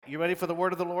You ready for the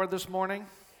word of the Lord this morning?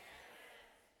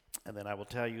 And then I will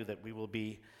tell you that we will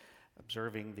be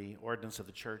observing the ordinance of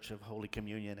the Church of Holy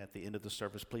Communion at the end of the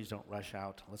service. Please don't rush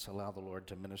out. Let's allow the Lord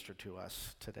to minister to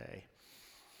us today.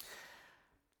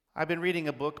 I've been reading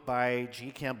a book by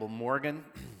G. Campbell Morgan.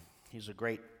 He was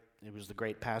the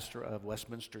great pastor of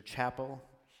Westminster Chapel,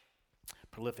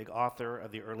 prolific author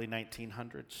of the early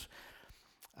 1900s,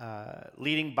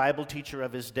 leading Bible teacher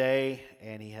of his day,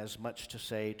 and he has much to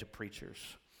say to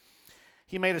preachers.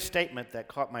 He made a statement that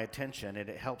caught my attention, and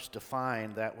it helps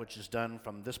define that which is done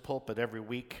from this pulpit every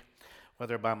week,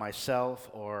 whether by myself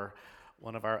or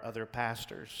one of our other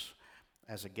pastors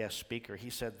as a guest speaker. He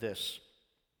said this.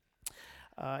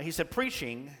 He said,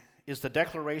 "Preaching is the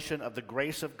declaration of the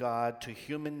grace of God to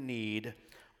human need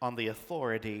on the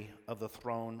authority of the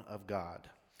throne of God."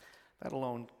 That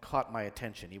alone caught my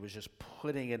attention. He was just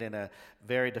putting it in a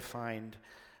very defined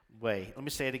way. Let me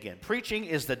say it again. Preaching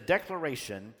is the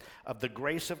declaration of the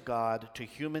grace of God to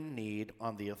human need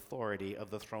on the authority of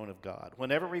the throne of God.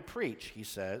 Whenever we preach, he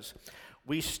says,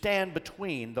 we stand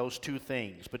between those two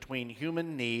things, between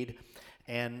human need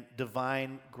and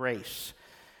divine grace.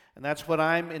 And that's what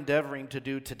I'm endeavoring to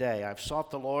do today. I've sought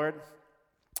the Lord.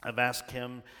 I've asked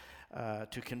him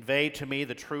to convey to me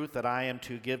the truth that I am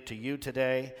to give to you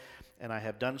today, and I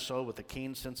have done so with a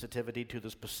keen sensitivity to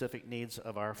the specific needs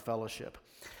of our fellowship.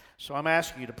 So I'm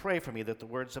asking you to pray for me that the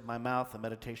words of my mouth, the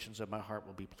meditations of my heart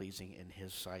will be pleasing in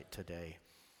his sight today.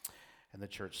 And the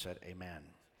church said, amen.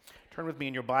 Turn with me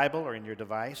in your Bible or in your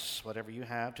device, whatever you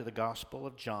have, to the Gospel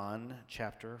of John,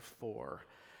 chapter 4.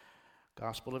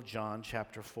 Gospel of John,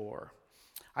 chapter 4.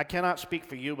 I cannot speak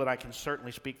for you, but I can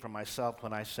certainly speak for myself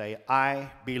when I say, I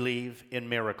believe in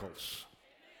miracles.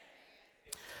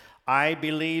 I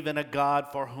believe in a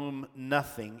God for whom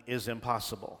nothing is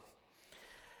impossible.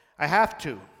 I have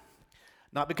to,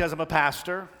 not because I'm a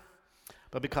pastor,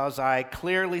 but because I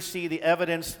clearly see the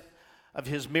evidence of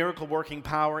his miracle-working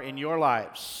power in your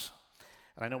lives.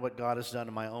 And I know what God has done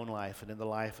in my own life and in the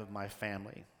life of my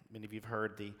family. Many of you have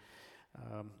heard the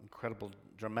incredible,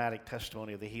 dramatic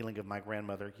testimony of the healing of my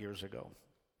grandmother years ago.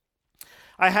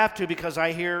 I have to because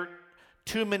I hear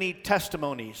too many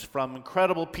testimonies from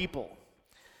incredible people,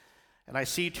 and I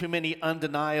see too many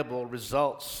undeniable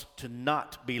results to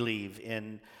not believe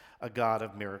in a God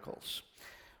of miracles.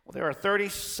 Well, there are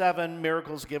 37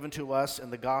 miracles given to us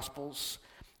in the Gospels,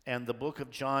 and the book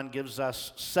of John gives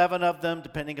us 7 of them,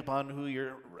 depending upon who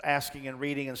you're asking and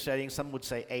reading and studying. Some would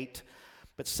say 8,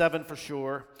 but 7 for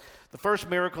sure. The first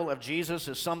miracle of Jesus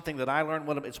is something that I learned,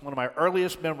 it's one of my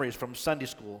earliest memories from Sunday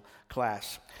school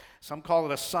class. Some call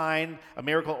it a sign, a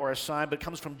miracle or a sign, but it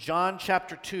comes from John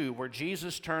chapter 2, where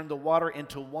Jesus turned the water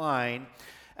into wine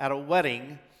at a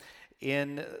wedding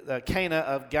in Cana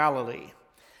of Galilee.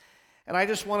 And I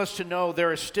just want us to know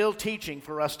there is still teaching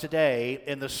for us today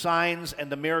in the signs and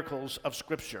the miracles of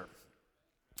Scripture.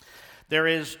 There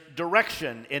is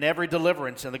direction in every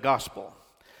deliverance in the gospel.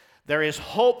 There is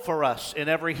hope for us in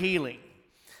every healing.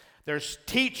 There's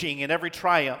teaching in every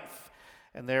triumph.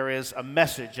 And there is a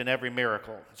message in every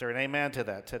miracle. Is there an amen to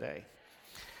that today?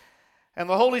 And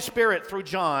the Holy Spirit, through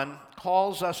John,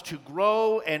 calls us to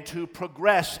grow and to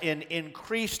progress in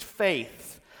increased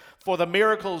faith for the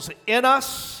miracles in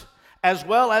us as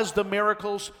well as the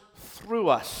miracles through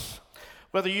us.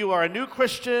 Whether you are a new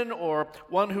Christian or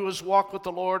one who has walked with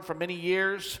the Lord for many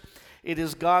years, it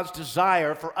is God's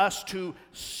desire for us to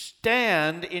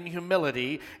stand in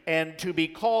humility and to be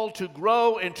called to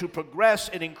grow and to progress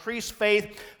and increase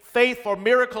faith, faith for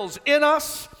miracles in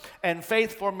us and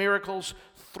faith for miracles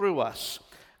through us.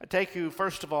 I take you,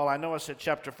 first of all, I know I said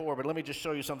chapter 4, but let me just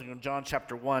show you something from John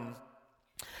chapter 1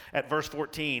 at verse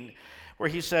 14, where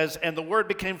he says, "And the Word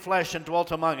became flesh and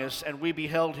dwelt among us, and we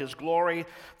beheld his glory,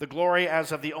 the glory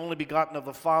as of the only begotten of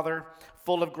the Father,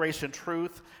 full of grace and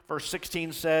truth." Verse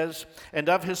 16 says, "And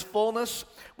of his fullness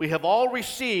we have all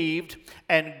received,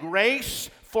 and grace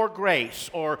for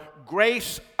grace," or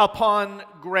grace upon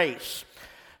grace.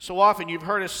 So often you've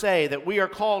heard us say that we are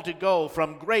called to go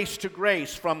from grace to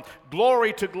grace, from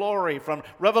glory to glory, from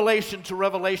revelation to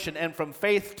revelation, and from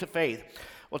faith to faith.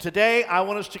 Well, today I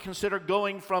want us to consider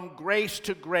going from grace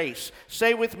to grace.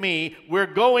 Say with me, we're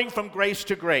going from grace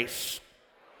to grace.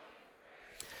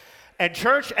 And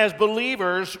church, as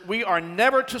believers, we are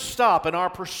never to stop in our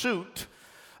pursuit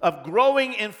of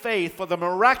growing in faith for the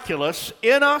miraculous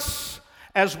in us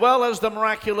as well as the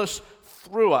miraculous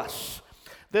through us.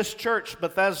 This church,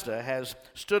 Bethesda, has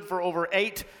stood for over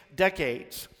 8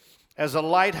 decades as a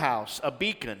lighthouse, a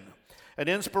beacon, an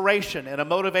inspiration and a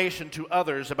motivation to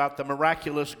others about the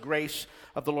miraculous grace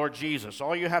of the Lord Jesus.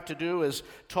 All you have to do is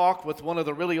talk with one of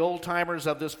the really old-timers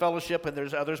of this fellowship, and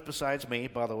there's others besides me,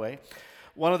 by the way,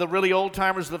 one of the really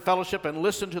old-timers of the fellowship, and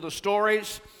listen to the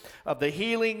stories of the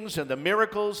healings and the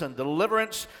miracles and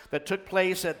deliverance that took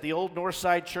place at the old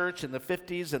Northside Church in the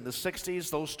 50s and the 60s.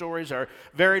 Those stories are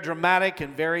very dramatic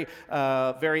and very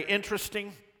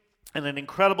interesting, and an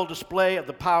incredible display of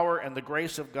the power and the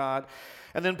grace of God.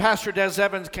 And then Pastor Des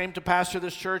Evans came to pastor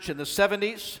this church in the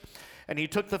 70s, and he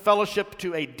took the fellowship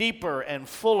to a deeper and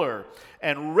fuller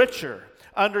and richer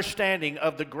understanding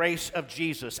of the grace of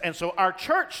Jesus. And so our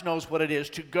church knows what it is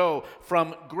to go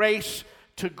from grace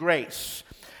to grace.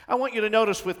 I want you to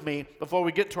notice with me, before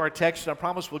we get to our text, and I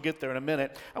promise we'll get there in a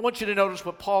minute, I want you to notice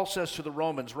what Paul says to the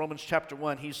Romans chapter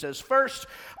 1. He says, "First,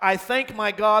 I thank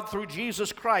my God through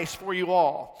Jesus Christ for you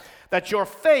all, that your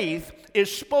faith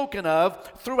is spoken of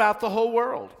throughout the whole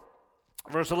world."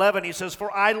 Verse 11, he says,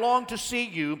 "For I long to see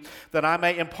you, that I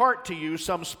may impart to you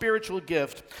some spiritual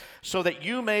gift, so that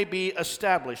you may be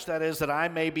established." That is, that I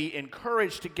may be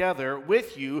encouraged together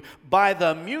with you by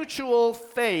the mutual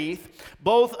faith,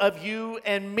 both of you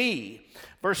and me.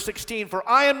 Verse 16, "For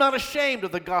I am not ashamed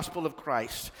of the gospel of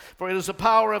Christ, for it is the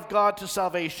power of God to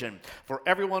salvation, for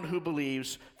everyone who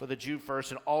believes, for the Jew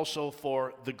first, and also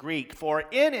for the Greek. For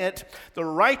in it the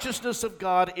righteousness of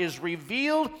God is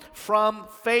revealed from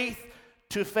faith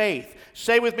to faith."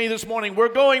 Say with me this morning, we're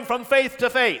going from faith to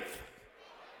faith.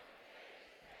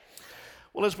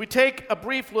 Well, as we take a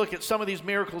brief look at some of these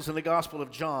miracles in the Gospel of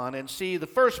John and see the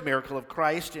first miracle of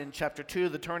Christ in chapter 2,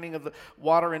 the turning of the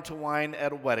water into wine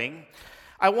at a wedding,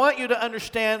 I want you to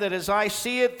understand that as I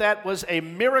see it, that was a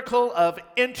miracle of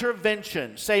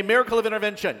intervention. Say, miracle of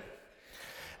intervention.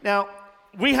 Now,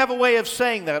 we have a way of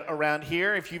saying that around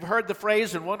here. If you've heard the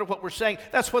phrase and wonder what we're saying,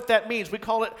 that's what that means. We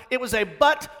call it was a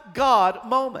but God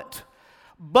moment.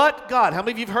 But God. How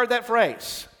many of you have heard that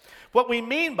phrase? What we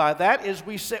mean by that is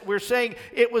we're saying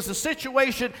it was a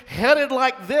situation headed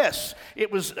like this.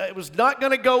 It was not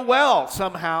going to go well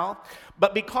somehow,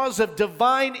 but because of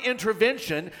divine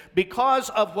intervention, because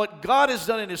of what God has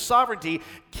done in His sovereignty,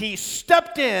 He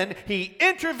stepped in, He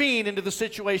intervened into the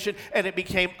situation, and it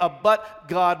became a but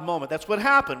God moment. That's what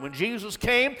happened. When Jesus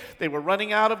came, they were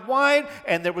running out of wine,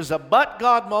 and there was a but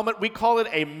God moment. We call it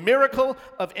a miracle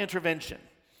of intervention.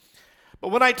 But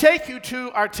when I take you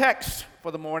to our text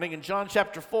for the morning in John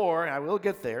chapter 4, and I will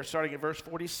get there, starting at verse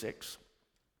 46,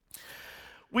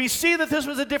 we see that this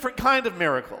was a different kind of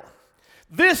miracle.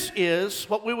 This is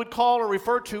what we would call or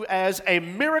refer to as a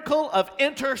miracle of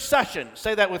intercession.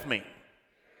 Say that with me.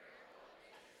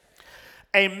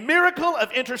 A miracle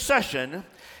of intercession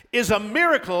is a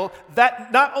miracle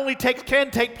that not only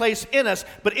can take place in us,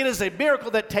 but it is a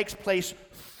miracle that takes place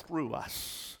through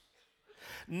us.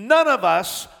 None of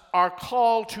us are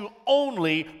called to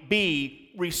only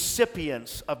be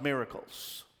recipients of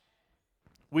miracles.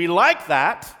 We like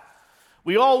that.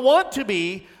 We all want to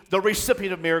be the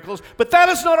recipient of miracles, but that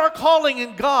is not our calling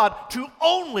in God, to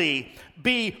only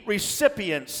be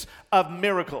recipients of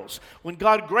miracles. When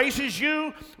God graces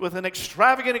you with an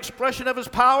extravagant expression of His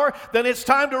power, then it's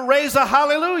time to raise a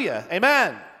hallelujah.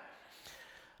 Amen.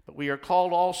 But we are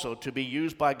called also to be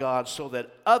used by God so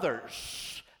that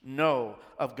others know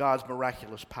of God's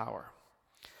miraculous power.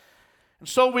 And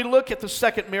so we look at the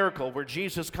second miracle where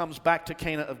Jesus comes back to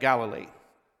Cana of Galilee.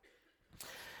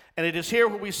 And it is here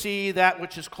where we see that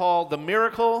which is called the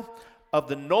miracle of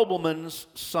the nobleman's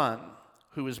son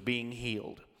who is being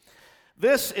healed.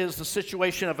 This is the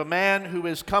situation of a man who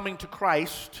is coming to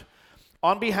Christ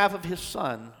on behalf of his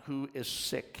son who is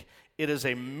sick. It is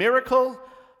a miracle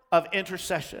of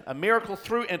intercession, a miracle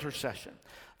through intercession.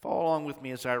 Follow along with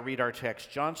me as I read our text,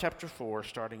 John chapter 4,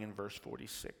 starting in verse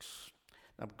 46.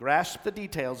 Now grasp the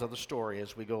details of the story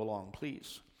as we go along,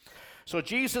 please. So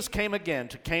Jesus came again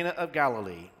to Cana of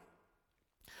Galilee,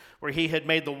 where he had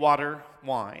made the water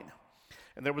wine.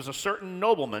 And there was a certain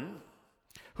nobleman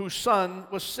whose son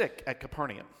was sick at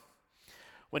Capernaum.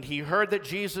 When he heard that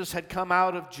Jesus had come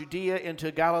out of Judea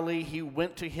into Galilee, he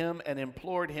went to him and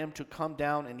implored him to come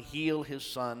down and heal his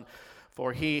son,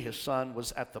 for his son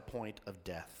was at the point of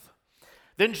death.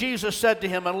 Then Jesus said to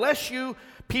him, "Unless you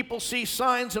people see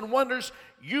signs and wonders,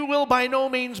 you will by no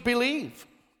means believe."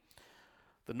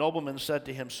 The nobleman said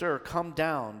to him, "Sir, come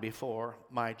down before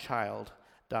my child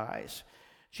dies."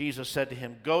 Jesus said to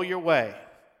him, "Go your way,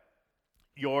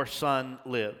 your son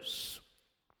lives."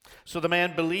 So the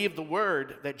man believed the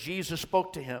word that Jesus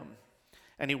spoke to him,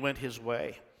 and he went his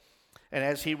way. And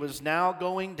as he was now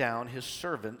going down, his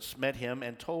servants met him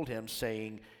and told him,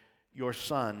 saying, "Your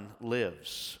son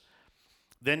lives."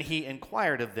 Then he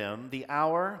inquired of them the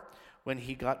hour when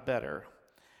he got better.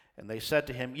 And they said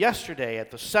to him, yesterday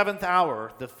at the 7th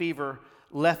hour, the fever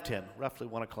left him, roughly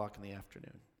 1 o'clock in the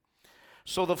afternoon.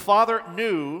 So the father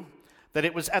knew that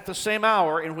it was at the same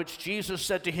hour in which Jesus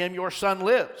said to him, your son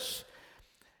lives.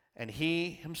 And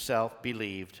he himself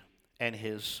believed, and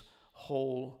his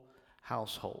whole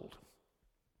household.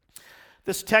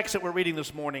 This text that we're reading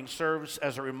this morning serves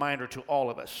as a reminder to all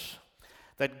of us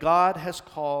that God has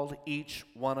called each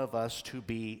one of us to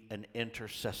be an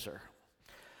intercessor.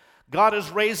 God is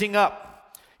raising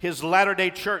up his latter-day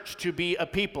church to be a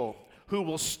people who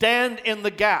will stand in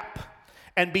the gap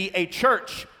and be a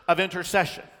church of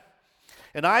intercession.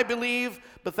 And I believe,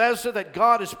 Bethesda, that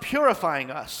God is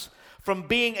purifying us from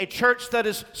being a church that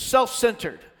is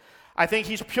self-centered. I think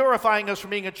he's purifying us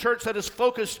from being a church that is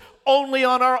focused only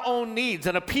on our own needs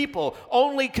and a people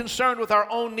only concerned with our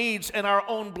own needs and our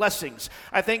own blessings.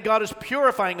 I think God is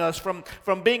purifying us from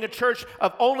being a church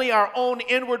of only our own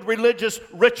inward religious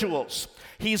rituals.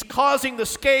 He's causing the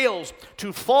scales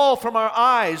to fall from our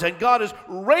eyes, and God is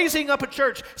raising up a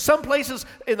church, some places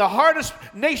in the hardest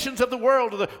nations of the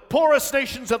world, or the poorest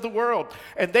nations of the world,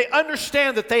 and they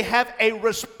understand that they have a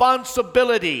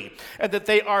responsibility and that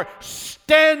they are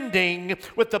standing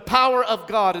with the power of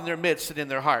God in their midst and in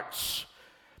their hearts,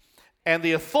 and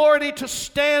the authority to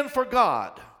stand for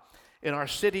God in our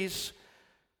cities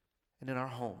and in our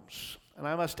homes. And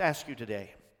I must ask you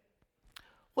today,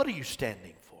 what are you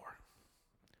standing for?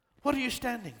 What are you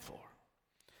standing for?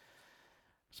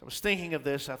 So I was thinking of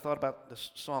this. I thought about this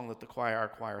song that our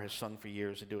choir has sung for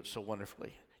years. They do it so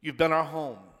wonderfully. You've been our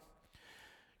home.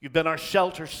 You've been our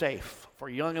shelter safe for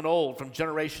young and old from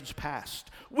generations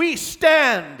past. We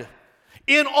stand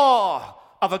in awe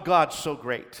of a God so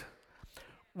great.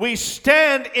 We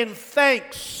stand in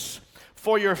thanks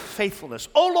for your faithfulness.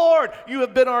 Oh Lord, you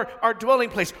have been our dwelling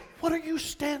place. What are you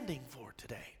standing for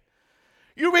today?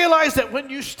 You realize that when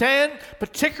you stand,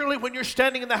 particularly when you're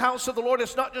standing in the house of the Lord,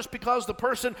 it's not just because the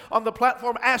person on the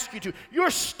platform asked you to.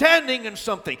 You're standing in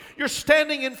something. You're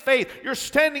standing in faith. You're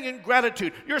standing in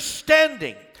gratitude. You're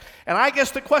standing. And I guess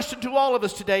the question to all of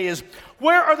us today is,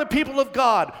 where are the people of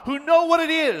God who know what it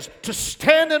is to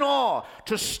stand in awe,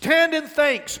 to stand in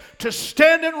thanks, to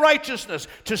stand in righteousness,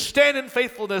 to stand in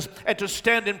faithfulness, and to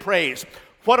stand in praise?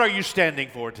 What are you standing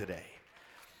for today?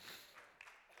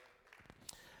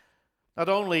 Not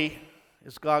only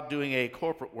is God doing a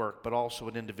corporate work, but also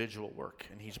an individual work,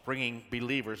 and he's bringing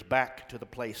believers back to the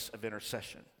place of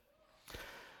intercession.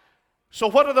 So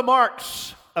what are the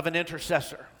marks of an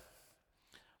intercessor?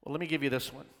 Well, let me give you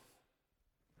this one.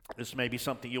 This may be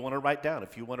something you want to write down.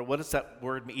 If you wonder, what does that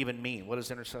word even mean? What is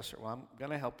intercessor? Well, I'm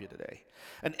going to help you today.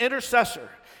 An intercessor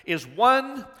is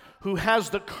one who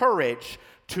has the courage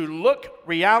to look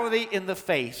reality in the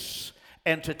face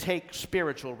and to take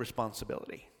spiritual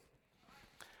responsibility.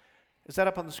 Is that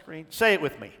up on the screen? Say it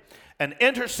with me. An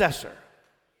intercessor.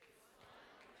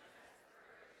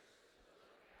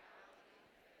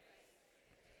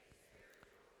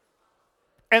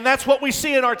 And that's what we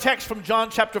see in our text from John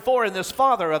chapter 4 in this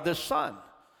father of this son.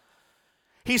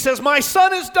 He says, my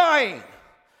son is dying.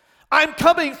 I'm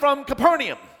coming from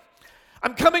Capernaum.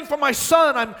 I'm coming for my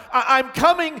son. I'm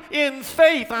coming in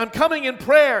faith. I'm coming in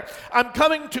prayer. I'm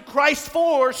coming to Christ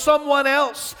for someone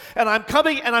else. And I'm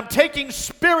coming and I'm taking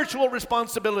spiritual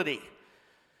responsibility.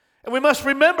 And we must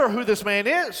remember who this man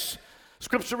is.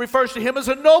 Scripture refers to him as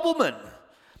a nobleman.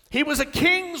 He was a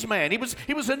king's man. He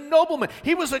was a nobleman.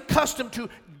 He was accustomed to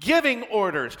giving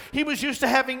orders. He was used to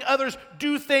having others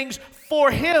do things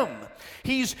for him.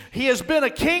 He has been a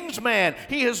king's man.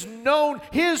 He has known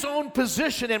his own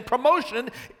position and promotion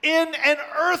in an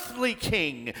earthly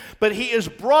king. But he is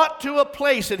brought to a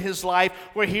place in his life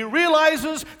where he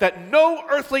realizes that no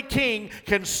earthly king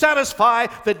can satisfy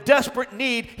the desperate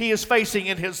need he is facing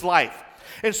in his life.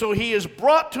 And so he is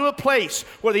brought to a place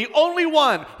where the only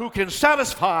one who can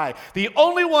satisfy, the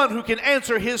only one who can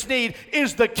answer his need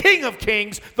is the King of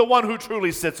Kings, the one who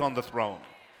truly sits on the throne.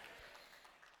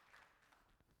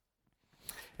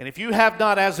 And if you have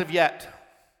not as of yet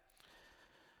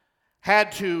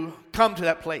had to come to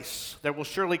that place, there will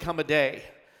surely come a day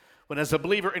when, as a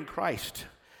believer in Christ,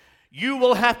 you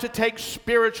will have to take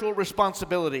spiritual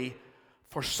responsibility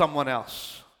for someone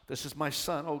else. This is my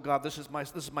son. Oh God, this is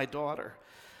my daughter.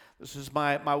 This is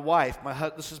my wife.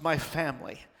 This is my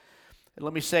family. And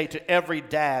let me say to every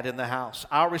dad in the house,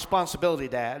 our responsibility,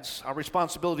 dads, our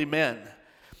responsibility, men,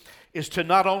 is to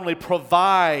not only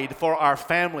provide for our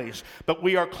families, but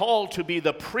we are called to be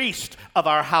the priest of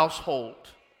our household.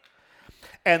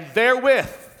 And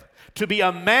therewith, to be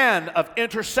a man of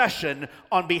intercession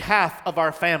on behalf of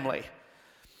our family.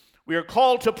 We are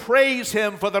called to praise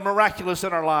Him for the miraculous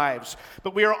in our lives,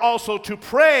 but we are also to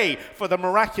pray for the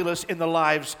miraculous in the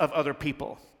lives of other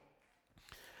people.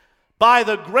 By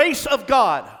the grace of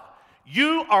God,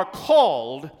 you are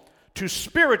called to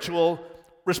spiritual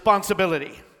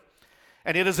responsibility.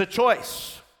 And it is a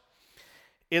choice.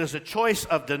 It is a choice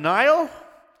of denial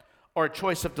or a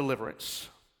choice of deliverance.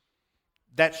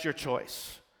 That's your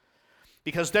choice.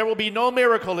 Because there will be no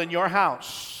miracle in your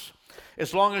house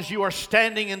as long as you are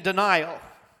standing in denial,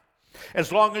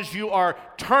 as long as you are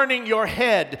turning your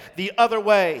head the other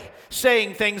way,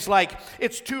 saying things like,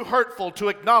 it's too hurtful to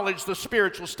acknowledge the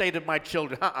spiritual state of my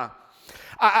children.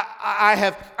 I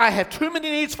have too many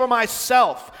needs for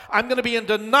myself. I'm going to be in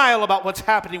denial about what's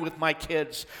happening with my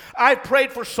kids. I've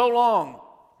prayed for so long,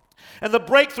 and the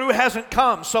breakthrough hasn't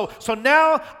come. So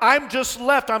now I'm just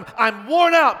left. I'm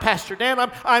worn out, Pastor Dan.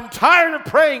 I'm tired of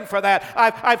praying for that.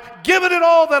 I've given it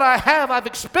all that I have. I've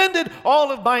expended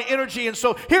all of my energy. And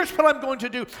so here's what I'm going to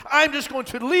do. I'm just going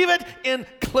to leave it in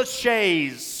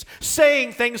cliches,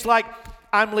 saying things like,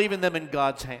 I'm leaving them in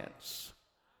God's hands.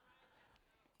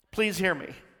 Please hear me,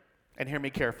 and hear me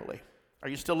carefully. Are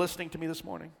you still listening to me this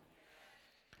morning?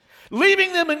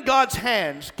 Leaving them in God's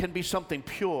hands can be something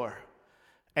pure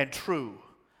and true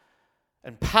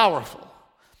and powerful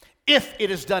if it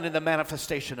is done in the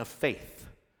manifestation of faith.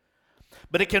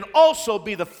 But it can also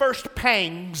be the first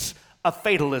pangs of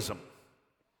fatalism.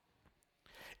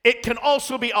 It can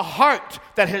also be a heart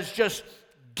that has just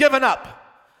given up,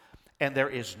 and there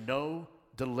is no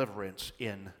deliverance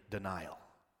in denial.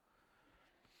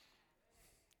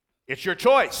 It's your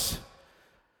choice.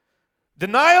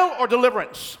 Denial or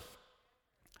deliverance.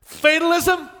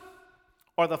 Fatalism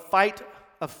or the fight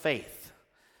of faith.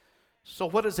 So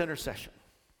what is intercession?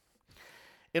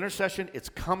 Intercession is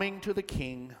coming to the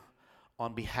King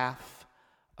on behalf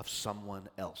of someone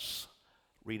else.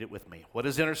 Read it with me. What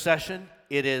is intercession?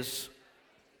 It is...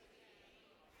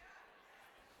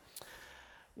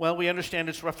 Well, we understand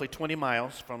it's roughly 20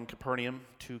 miles from Capernaum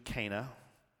to Cana.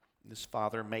 This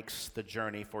father makes the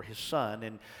journey for his son,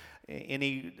 and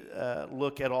any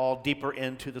look at all deeper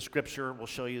into the scripture will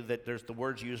show you that the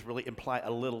words used really imply a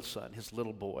little son, his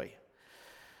little boy.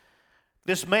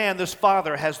 This man, this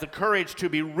father, has the courage to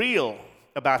be real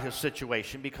about his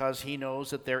situation because he knows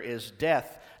that there is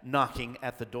death knocking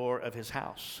at the door of his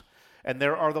house. And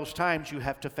there are those times you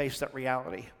have to face that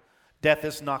reality. Death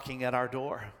is knocking at our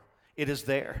door. It is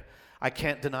there. I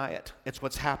can't deny it. It's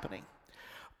what's happening.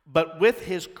 But with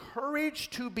his courage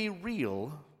to be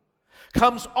real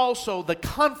comes also the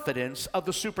confidence of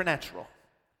the supernatural.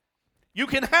 You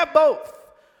can have both.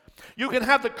 You can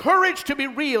have the courage to be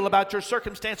real about your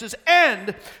circumstances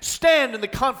and stand in the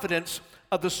confidence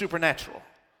of the supernatural.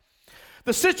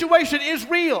 The situation is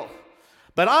real,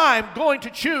 but I'm going to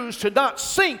choose to not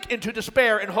sink into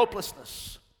despair and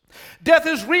hopelessness. Death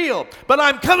is real, but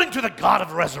I'm coming to the God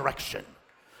of resurrection.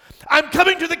 I'm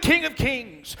coming to the King of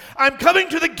Kings. I'm coming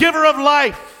to the giver of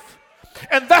life.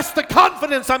 And that's the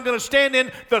confidence I'm going to stand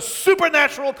in, the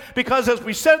supernatural, because as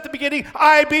we said at the beginning,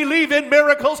 I believe in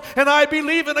miracles, and I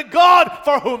believe in a God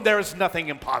for whom there is nothing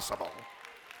impossible.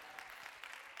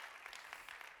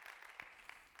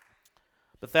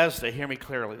 Bethesda, hear me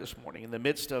clearly this morning. In the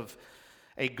midst of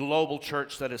a global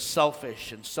church that is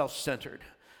selfish and self-centered,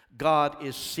 God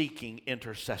is seeking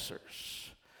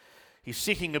intercessors. He's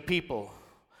seeking a people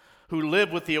who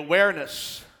live with the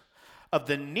awareness of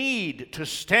the need to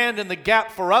stand in the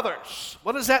gap for others.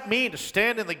 What does that mean, to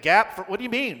stand in the gap for? What do you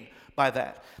mean by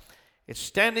that? It's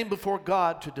standing before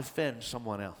God to defend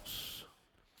someone else.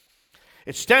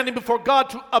 It's standing before God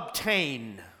to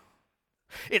obtain.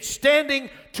 It's standing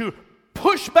to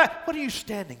push back. What are you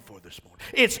standing for this morning?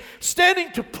 It's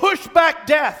standing to push back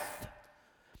death.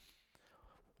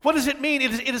 What does it mean?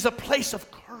 It is a place of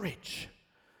courage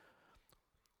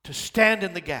to stand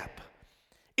in the gap.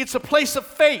 It's a place of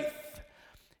faith.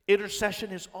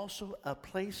 Intercession is also a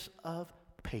place of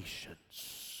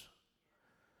patience.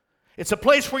 It's a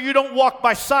place where you don't walk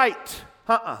by sight.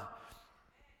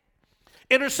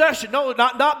 Intercession, no,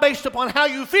 not based upon how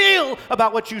you feel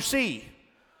about what you see.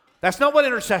 That's not what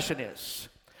intercession is.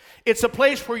 It's a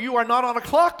place where you are not on a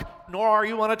clock, nor are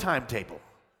you on a timetable.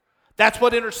 That's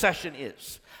what intercession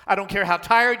is. I don't care how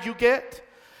tired you get.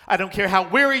 I don't care how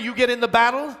weary you get in the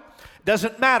battle.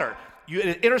 Doesn't matter.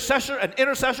 An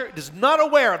intercessor is not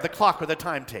aware of the clock or the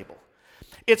timetable.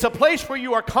 It's a place where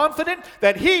you are confident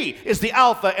that He is the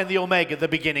Alpha and the Omega, the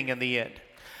beginning and the end.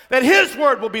 That His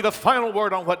word will be the final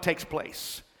word on what takes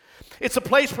place. It's a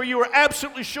place where you are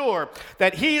absolutely sure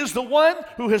that He is the one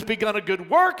who has begun a good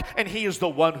work and He is the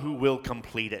one who will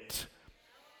complete it.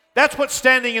 That's what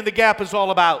standing in the gap is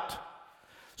all about.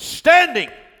 Standing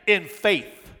in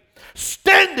faith,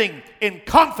 standing in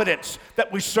confidence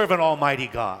that we serve an almighty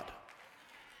God.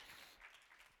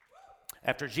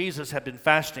 After Jesus had been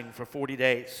fasting for 40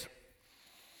 days,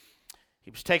 he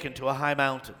was taken to a high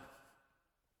mountain.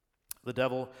 The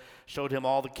devil showed him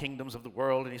all the kingdoms of the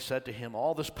world, and he said to him,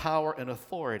 all this power and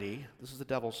authority, this is the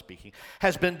devil speaking,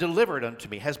 has been delivered unto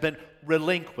me, has been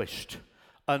relinquished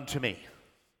unto me.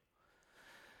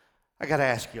 I got to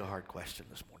ask you a hard question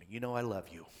this morning. You know I love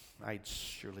you. I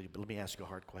surely, but let me ask you a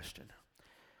hard question.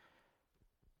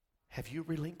 Have you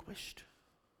relinquished?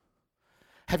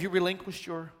 Have you relinquished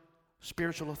your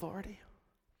spiritual authority?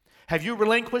 Have you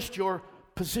relinquished your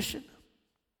position?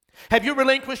 Have you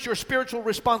relinquished your spiritual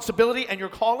responsibility and your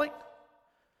calling?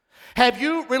 Have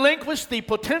you relinquished the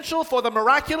potential for the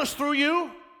miraculous through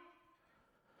you?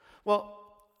 Well,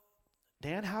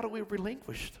 Dan, how do we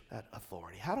relinquish that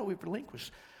authority? How do we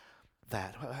relinquish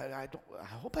that? I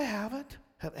hope I haven't.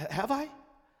 Have I?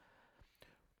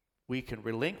 We can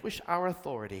relinquish our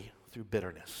authority through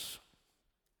bitterness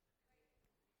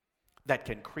that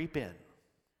can creep in.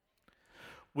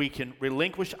 We can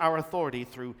relinquish our authority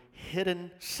through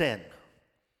hidden sin.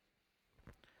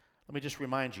 Let me just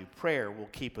remind you, prayer will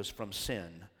keep us from sin,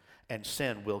 and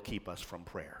sin will keep us from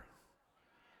prayer.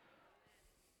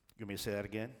 You want me to say that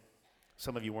again?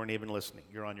 Some of you weren't even listening.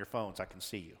 You're on your phones. I can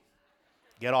see you.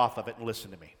 Get off of it and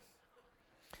listen to me.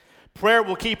 Prayer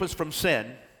will keep us from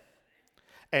sin,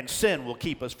 and sin will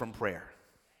keep us from prayer.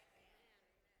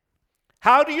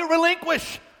 How do you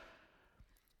relinquish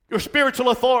your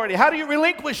spiritual authority? How do you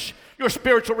relinquish your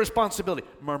spiritual responsibility?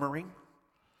 Murmuring,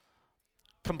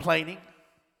 complaining,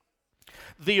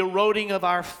 the eroding of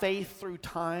our faith through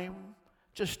time,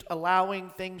 just allowing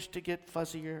things to get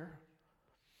fuzzier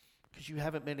because you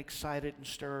haven't been excited and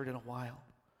stirred in a while,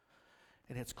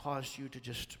 and it's caused you to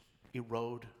just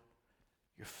erode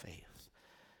your faith.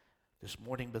 This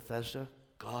morning, Bethesda,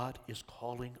 God is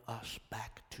calling us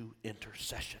back to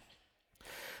intercession.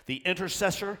 The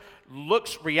intercessor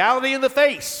looks reality in the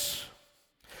face.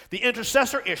 The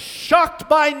intercessor is shocked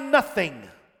by nothing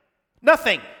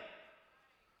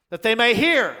that they may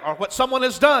hear or what someone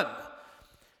has done.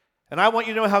 And I want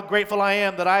you to know how grateful I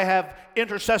am that I have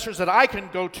intercessors that I can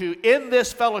go to in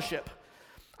this fellowship.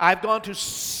 I've gone to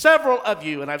several of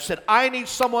you and I've said, I need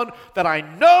someone that I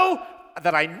know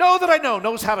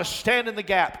knows how to stand in the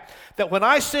gap. That when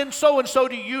I send so-and-so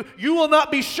to you, you will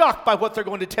not be shocked by what they're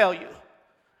going to tell you.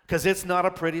 Because it's not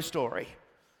a pretty story.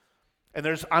 And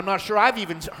I'm not sure I've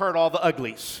even heard all the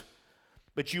uglies.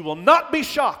 But you will not be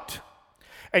shocked.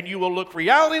 And you will look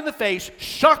reality in the face,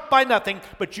 shocked by nothing,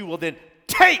 but you will then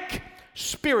take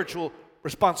spiritual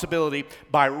responsibility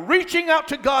by reaching out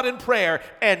to God in prayer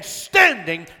and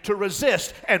standing to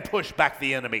resist and push back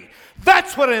the enemy.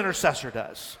 That's what an intercessor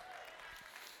does.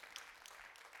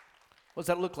 What does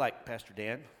that look like, Pastor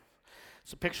Dan?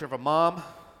 It's a picture of a mom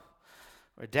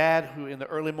or a dad who in the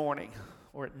early morning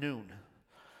or at noon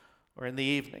or in the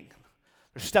evening,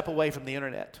 they step away from the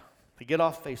internet. They get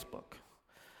off Facebook.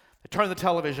 They turn the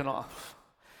television off.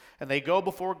 And they go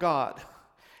before God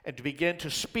and to begin to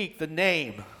speak the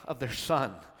name of their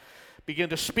son. Begin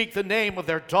to speak the name of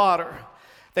their daughter.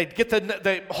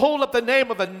 They hold up the name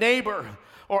of a neighbor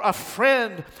or a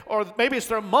friend, or maybe it's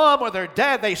their mom or their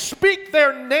dad. They speak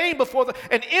their name before them.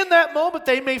 And in that moment,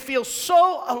 they may feel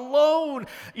so alone.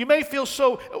 You may feel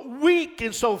so weak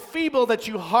and so feeble that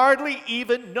you hardly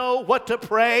even know what to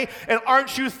pray. And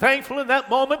aren't you thankful in that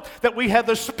moment that we have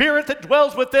the Spirit that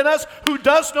dwells within us who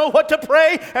does know what to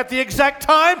pray at the exact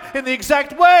time, in the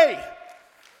exact way?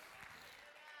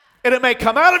 And it may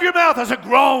come out of your mouth as a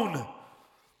groan.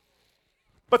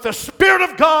 But the Spirit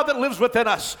of God that lives within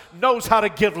us knows how to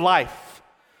give life.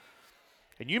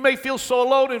 And you may feel so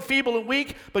alone and feeble and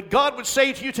weak, but God would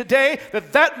say to you today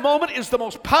that that moment is the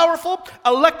most powerful,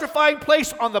 electrifying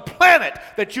place on the planet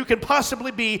that you can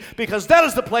possibly be, because that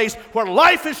is the place where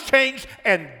life is changed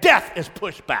and death is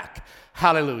pushed back.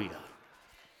 Hallelujah.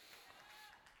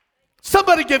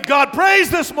 Somebody give God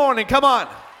praise this morning. Come on.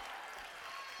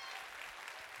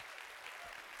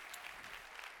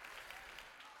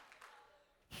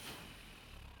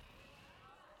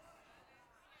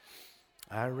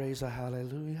 I raise a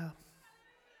hallelujah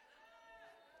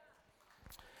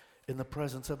in the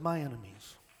presence of my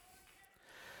enemies.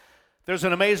 There's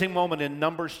an amazing moment in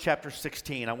Numbers chapter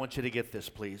 16. I want you to get this,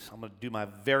 please. I'm going to do my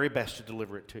very best to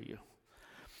deliver it to you.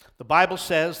 The Bible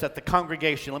says that the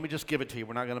congregation, let me just give it to you.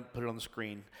 We're not going to put it on the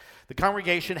screen. The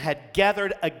congregation had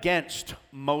gathered against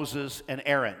Moses and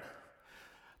Aaron.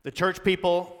 The church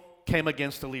people came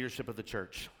against the leadership of the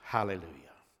church. Hallelujah.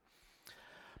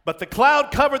 But the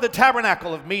cloud covered the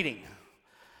tabernacle of meeting,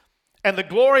 and the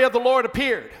glory of the Lord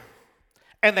appeared.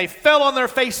 and they fell on their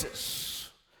faces.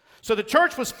 So the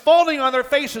church was falling on their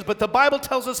faces, but the Bible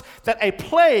tells us that a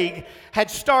plague had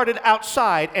started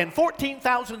outside, and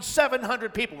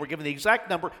 14,700 people, we're given the exact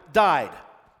number, died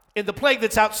in the plague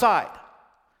that's outside.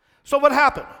 So what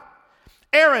happened?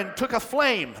 Aaron took a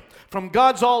flame from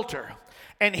God's altar,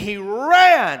 and he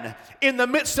ran in the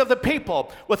midst of the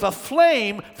people with a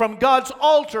flame from God's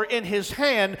altar in his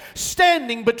hand,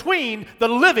 standing between the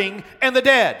living and the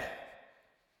dead.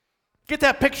 Get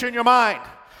that picture in your mind.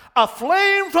 A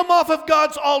flame from off of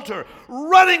God's altar,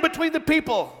 running between the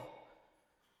people,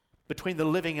 between the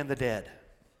living and the dead.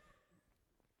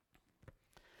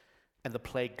 And the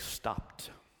plague stopped.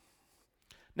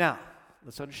 Now,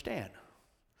 let's understand.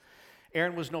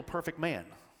 Aaron was no perfect man.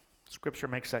 Scripture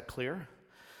makes that clear.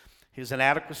 His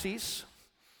inadequacies,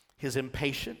 his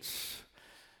impatience,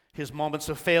 his moments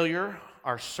of failure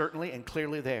are certainly and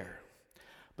clearly there.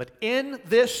 But in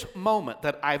this moment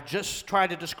that I've just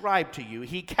tried to describe to you,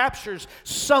 he captures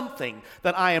something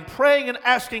that I am praying and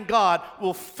asking God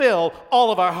will fill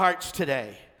all of our hearts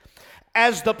today.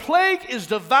 As the plague is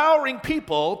devouring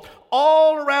people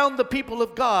all around the people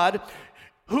of God,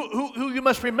 who you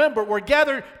must remember were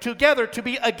gathered together to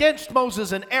be against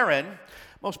Moses and Aaron.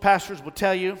 Most pastors will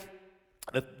tell you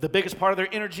that the biggest part of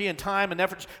their energy and time and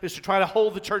efforts is to try to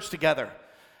hold the church together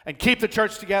and keep the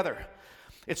church together.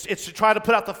 It's to try to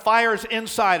put out the fires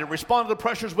inside and respond to the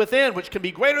pressures within, which can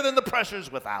be greater than the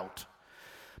pressures without.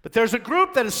 But there's a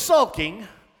group that is sulking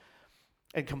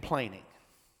and complaining.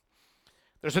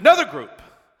 There's another group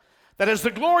that as the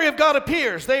glory of God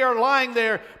appears, they are lying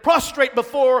there prostrate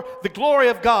before the glory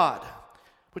of God,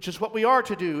 which is what we are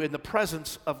to do in the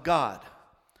presence of God.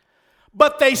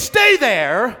 But they stay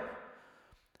there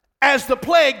as the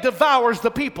plague devours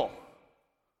the people.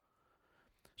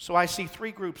 So I see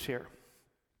three groups here.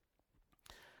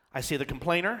 I see the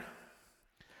complainer,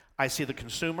 I see the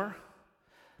consumer,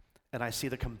 and I see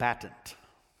the combatant.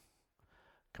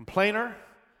 Complainer,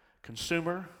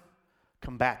 consumer,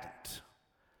 combatant.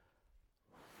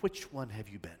 Which one have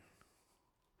you been?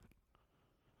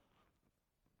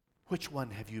 Which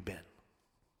one have you been?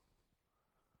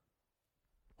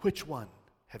 Which one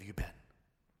have you been?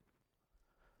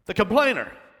 The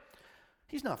complainer,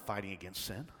 he's not fighting against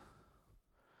sin.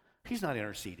 He's not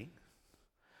interceding.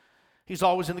 He's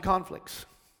always in the conflicts.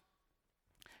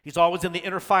 He's always in the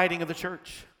inner fighting of the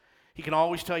church. He can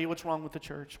always tell you what's wrong with the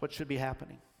church, what should be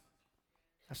happening.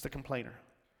 That's the complainer.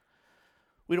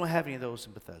 We don't have any of those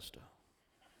in Bethesda.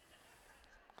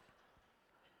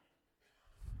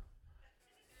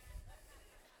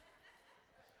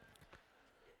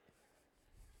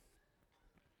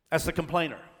 That's the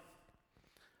complainer.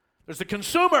 There's the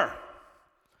consumer.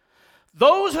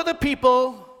 Those are the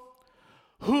people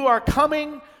who are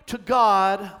coming to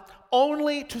God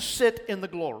only to sit in the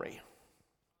glory.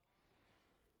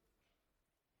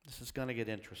 This is going to get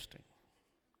interesting.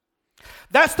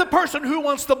 That's the person who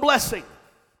wants the blessing,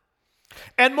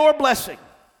 and more blessing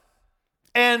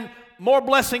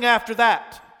after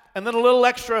that, and then a little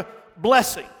extra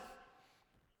blessing.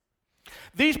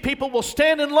 These people will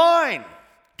stand in line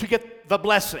to get the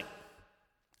blessing,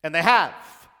 and they have.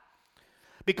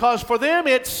 Because for them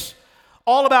it's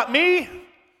all about me,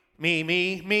 and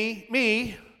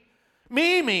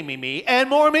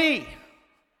more me.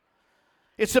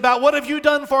 It's about what have you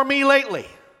done for me lately?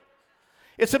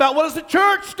 It's about what has the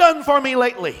church done for me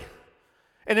lately?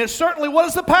 And it's certainly what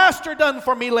has the pastor done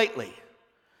for me lately?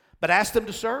 But ask them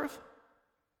to serve?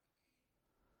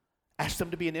 Ask them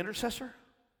to be an intercessor?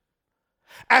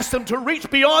 Ask them to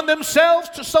reach beyond themselves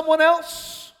to someone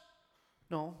else?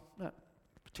 No, not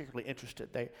particularly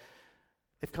interested.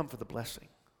 They've come for the blessing.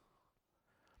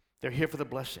 They're here for the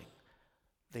blessing.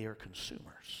 They are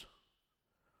consumers.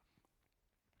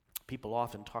 People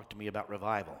often talk to me about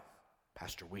revival.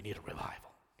 Pastor, we need a revival,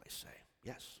 they say.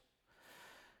 Yes.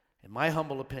 In my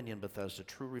humble opinion, Bethesda,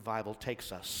 true revival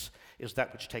is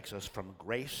that which takes us from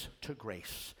grace to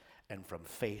grace and from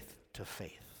faith to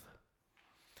faith.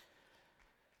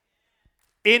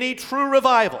 Any true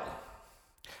revival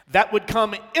that would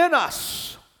come in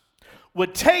us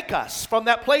would take us from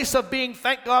that place of being,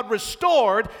 thank God,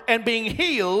 restored and being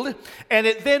healed, and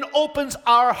it then opens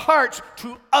our hearts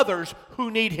to others who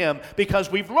need Him,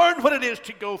 because we've learned what it is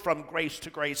to go from grace to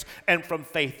grace and from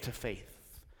faith to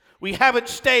faith. We haven't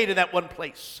stayed in that one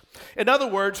place. In other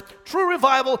words, true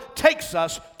revival takes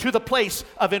us to the place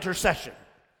of intercession.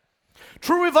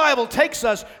 True revival takes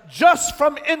us just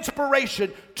from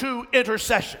inspiration to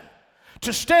intercession,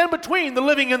 to stand between the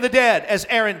living and the dead, as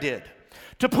Aaron did,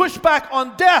 to push back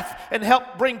on death and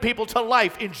help bring people to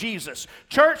life in Jesus.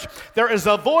 Church, there is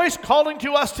a voice calling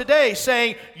to us today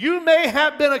saying, you may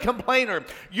have been a complainer,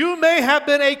 you may have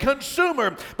been a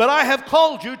consumer, but I have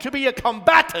called you to be a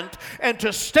combatant and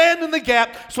to stand in the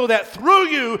gap so that through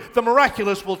you the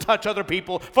miraculous will touch other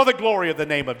people for the glory of the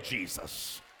name of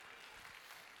Jesus.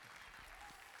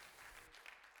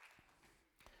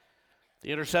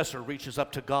 The intercessor reaches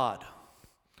up to God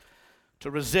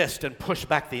to resist and push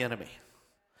back the enemy.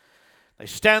 They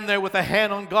stand there with a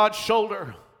hand on God's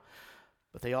shoulder,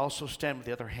 but they also stand with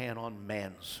the other hand on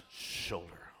man's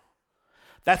shoulder.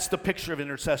 That's the picture of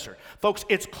intercessor. Folks,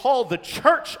 it's called the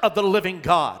church of the living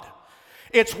God.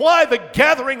 It's why the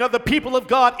gathering of the people of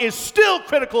God is still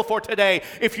critical for today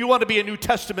if you want to be a New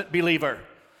Testament believer.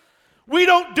 We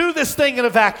don't do this thing in a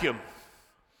vacuum.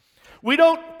 We're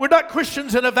not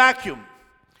Christians in a vacuum.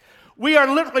 We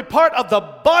are literally part of the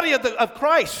body of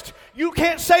Christ. You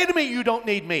can't say to me, you don't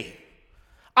need me.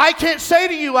 I can't say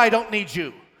to you, I don't need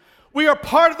you. We are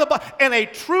part of the body. And a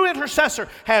true intercessor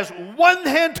has one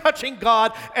hand touching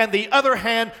God and the other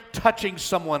hand touching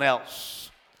someone else.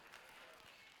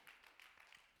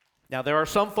 Now, there are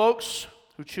some folks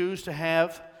who choose to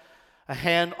have a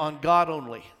hand on God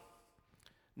only,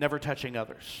 never touching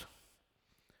others.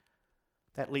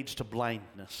 That leads to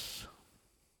blindness.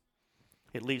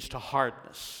 It leads to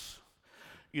hardness.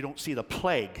 You don't see the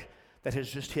plague that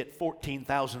has just hit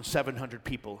 14,700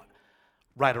 people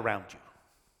right around you.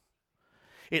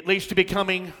 It leads to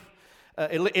becoming,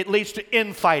 it leads to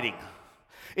infighting.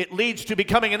 It leads to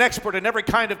becoming an expert in every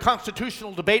kind of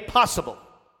constitutional debate possible.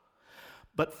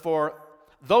 But for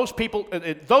those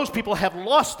people have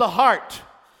lost the heart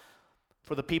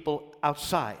for the people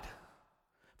outside.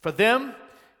 For them,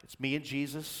 it's me and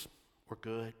Jesus, we're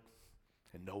good,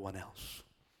 and no one else.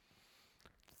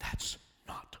 That's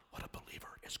not what a believer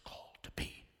is called to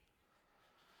be.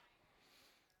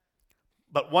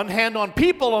 But one hand on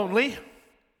people only,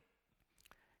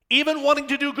 even wanting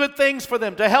to do good things for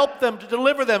them, to help them, to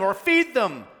deliver them, or feed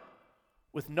them,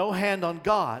 with no hand on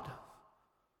God,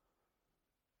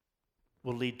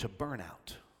 will lead to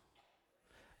burnout.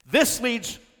 This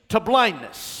leads to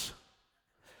blindness.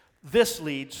 This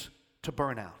leads to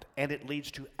burnout, and it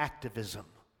leads to activism.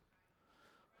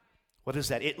 What is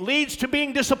that? It leads to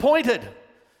being disappointed.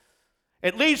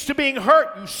 It leads to being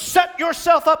hurt. You set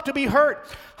yourself up to be hurt.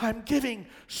 I'm giving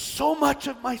so much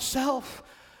of myself,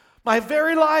 my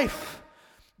very life,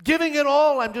 giving it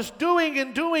all. I'm just doing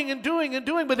and doing and doing and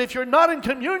doing. But if you're not in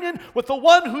communion with the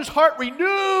one whose heart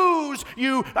renews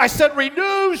you, I said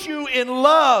renews you in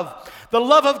love, the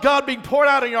love of God being poured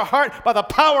out in your heart by the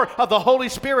power of the Holy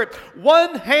Spirit.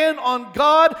 One hand on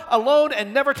God alone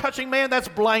and never touching man, that's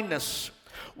blindness.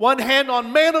 One hand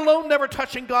on man alone, never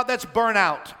touching God, that's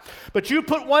burnout. But you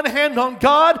put one hand on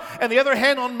God and the other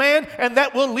hand on man, and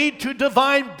that will lead to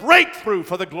divine breakthrough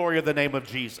for the glory of the name of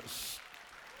Jesus.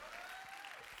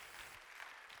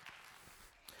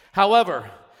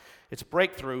 However, it's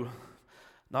breakthrough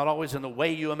not always in the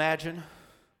way you imagine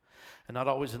and not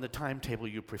always in the timetable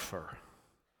you prefer.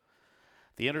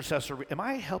 The intercessor, am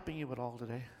I helping you at all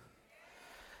today?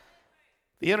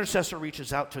 The intercessor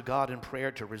reaches out to God in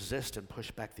prayer to resist and push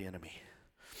back the enemy.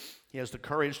 He has the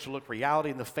courage to look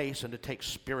reality in the face and to take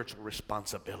spiritual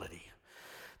responsibility.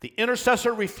 The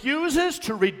intercessor refuses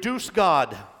to reduce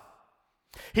God.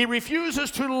 He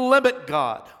refuses to limit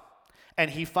God.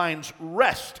 And he finds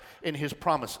rest in his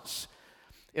promises.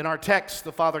 In our text,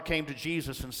 the father came to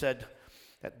Jesus and said,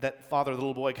 that father, the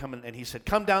little boy, come in, and he said,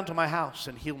 come down to my house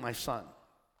and heal my son.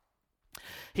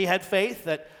 He had faith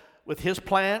that with his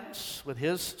plans, with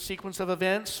his sequence of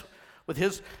events, with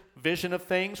his vision of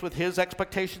things, with his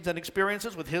expectations and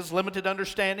experiences, with his limited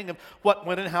understanding of what,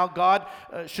 when, and how God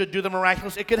should do the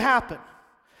miraculous, it could happen.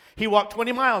 He walked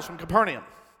 20 miles from Capernaum.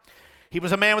 He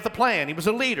was a man with a plan. He was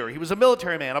a leader. He was a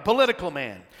military man, a political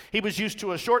man. He was used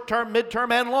to a short-term,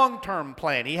 mid-term, and long-term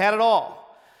plan. He had it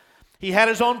all. He had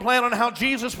his own plan on how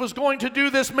Jesus was going to do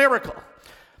this miracle.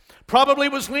 Probably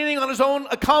was leaning on his own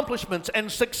accomplishments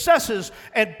and successes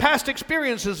and past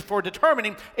experiences for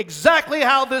determining exactly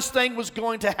how this thing was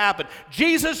going to happen.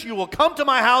 Jesus, you will come to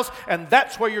my house, and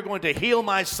that's where you're going to heal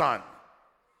my son.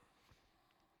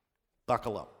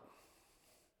 Buckle up.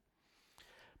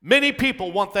 Many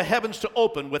people want the heavens to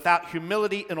open without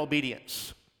humility and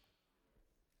obedience.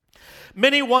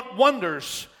 Many want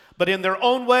wonders, but in their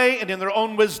own way and in their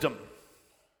own wisdom.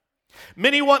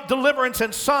 Many want deliverance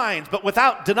and signs, but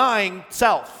without denying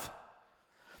self.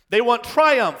 They want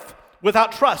triumph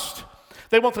without trust.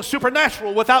 They want the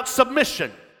supernatural without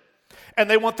submission. And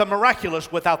they want the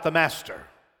miraculous without the master.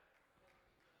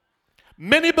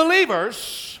 Many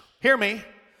believers, hear me,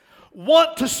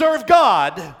 want to serve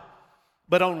God,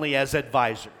 but only as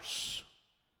advisors.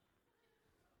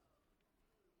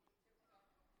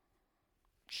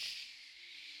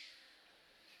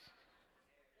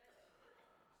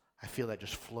 I feel that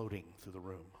just floating through the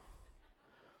room.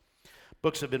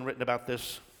 Books have been written about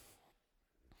this,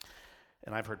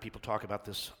 and I've heard people talk about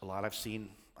this a lot.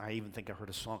 I even think I heard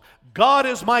a song. God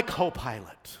is my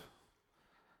co-pilot.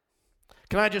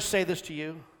 Can I just say this to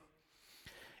you?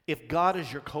 If God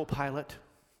is your co-pilot,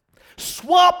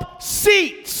 swap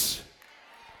seats.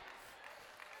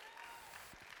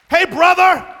 Hey,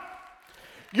 brother,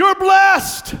 you're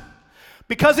blessed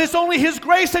because it's only His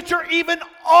grace that you're even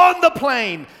on the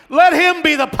plane. Let Him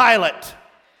be the pilot.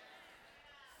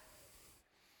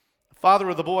 The father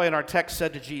of the boy in our text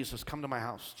said to Jesus, "Come to my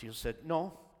house." Jesus said,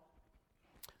 No,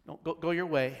 go your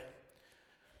way.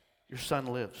 Your son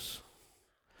lives.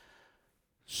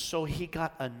 So he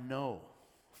got a no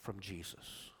from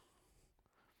Jesus.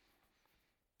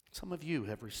 Some of you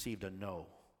have received a no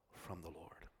from the Lord.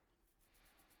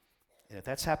 And if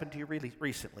that's happened to you really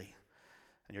recently,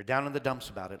 and you're down in the dumps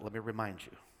about it, let me remind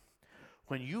you.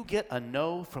 When you get a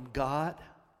no from God,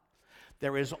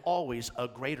 there is always a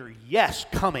greater yes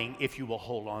coming if you will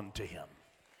hold on to Him.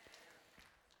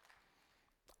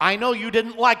 I know you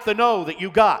didn't like the no that you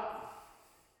got.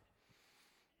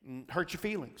 Hurt your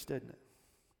feelings, didn't it?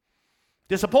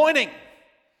 Disappointing.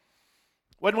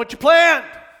 Wasn't what you planned.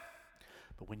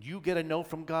 But when you get a no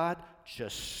from God,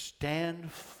 just stand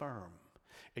firm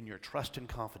in your trust and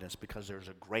confidence because there's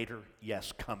a greater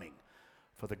yes coming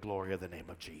for the glory of the name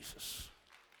of Jesus.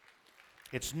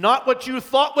 It's not what you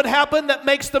thought would happen that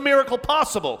makes the miracle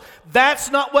possible.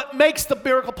 That's not what makes the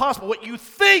miracle possible. What you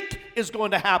think is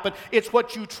going to happen, it's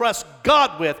what you trust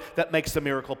God with that makes the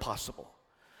miracle possible.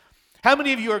 How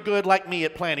many of you are good like me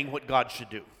at planning what God should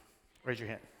do? Raise your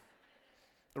hand.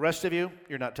 The rest of you,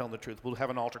 you're not telling the truth. We'll have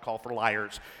an altar call for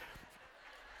liars.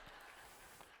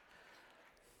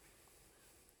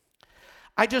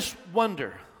 I just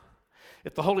wonder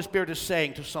if the Holy Spirit is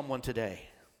saying to someone today,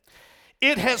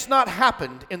 it has not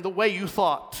happened in the way you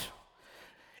thought.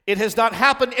 It has not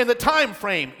happened in the time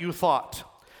frame you thought.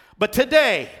 But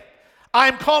today,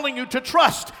 I'm calling you to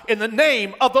trust in the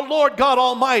name of the Lord God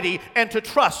Almighty and to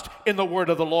trust in the word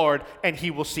of the Lord, and He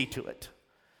will see to it.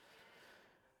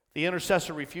 The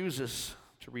intercessor refuses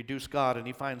to reduce God, and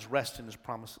he finds rest in His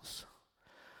promises.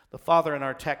 The father in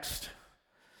our text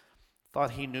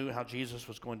thought he knew how Jesus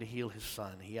was going to heal his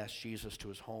son. He asked Jesus to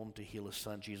his home to heal his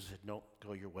son. Jesus said, "No,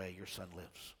 go your way. Your son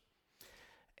lives."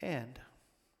 And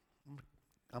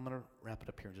I'm going to wrap it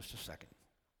up here in just a second.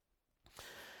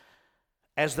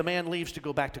 As the man leaves to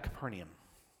go back to Capernaum,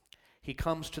 he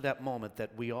comes to that moment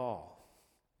that we all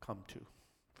come to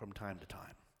from time to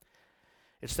time.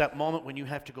 It's that moment when you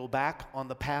have to go back on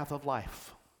the path of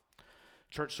life.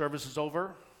 Church service is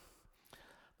over.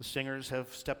 The singers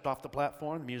have stepped off the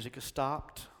platform. The music has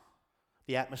stopped.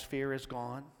 The atmosphere is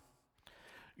gone.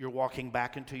 You're walking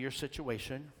back into your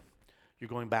situation. You're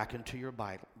going back into your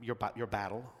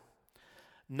battle.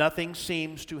 Nothing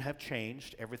seems to have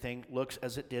changed. Everything looks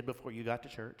as it did before you got to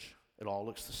church. It all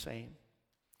looks the same.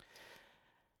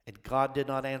 And God did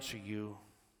not answer you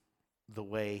the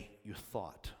way you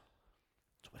thought.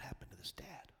 That's what happened to this dad.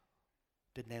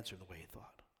 Didn't answer the way he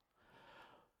thought.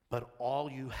 But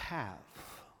all you have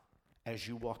as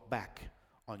you walk back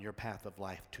on your path of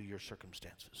life to your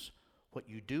circumstances, what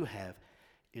you do have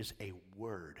is a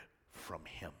word from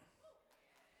Him.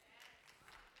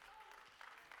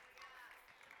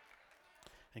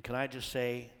 And can I just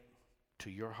say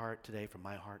to your heart today, from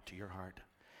my heart to your heart,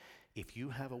 if you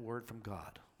have a word from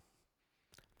God,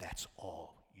 that's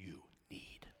all you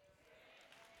need.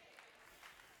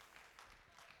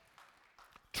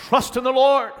 Trust in the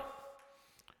Lord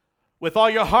with all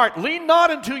your heart. Lean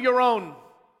not into your own.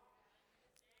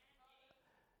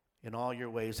 In all your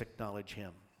ways acknowledge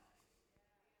Him.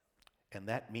 And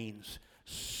that means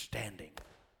standing.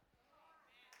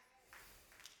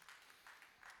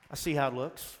 I see how it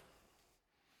looks.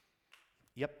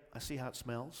 Yep, I see how it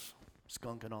smells.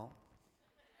 Skunk and all.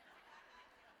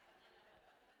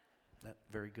 That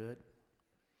very good.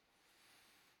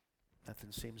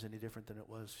 Nothing seems any different than it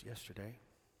was yesterday.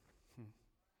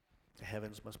 The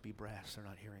heavens must be brass. They're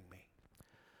not hearing me.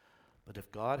 But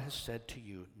if God has said to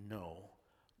you, no,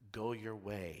 go your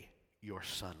way, your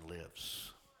son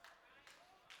lives,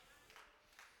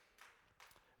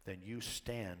 then you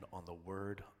stand on the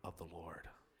word of the Lord.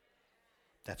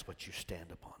 That's what you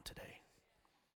stand upon today.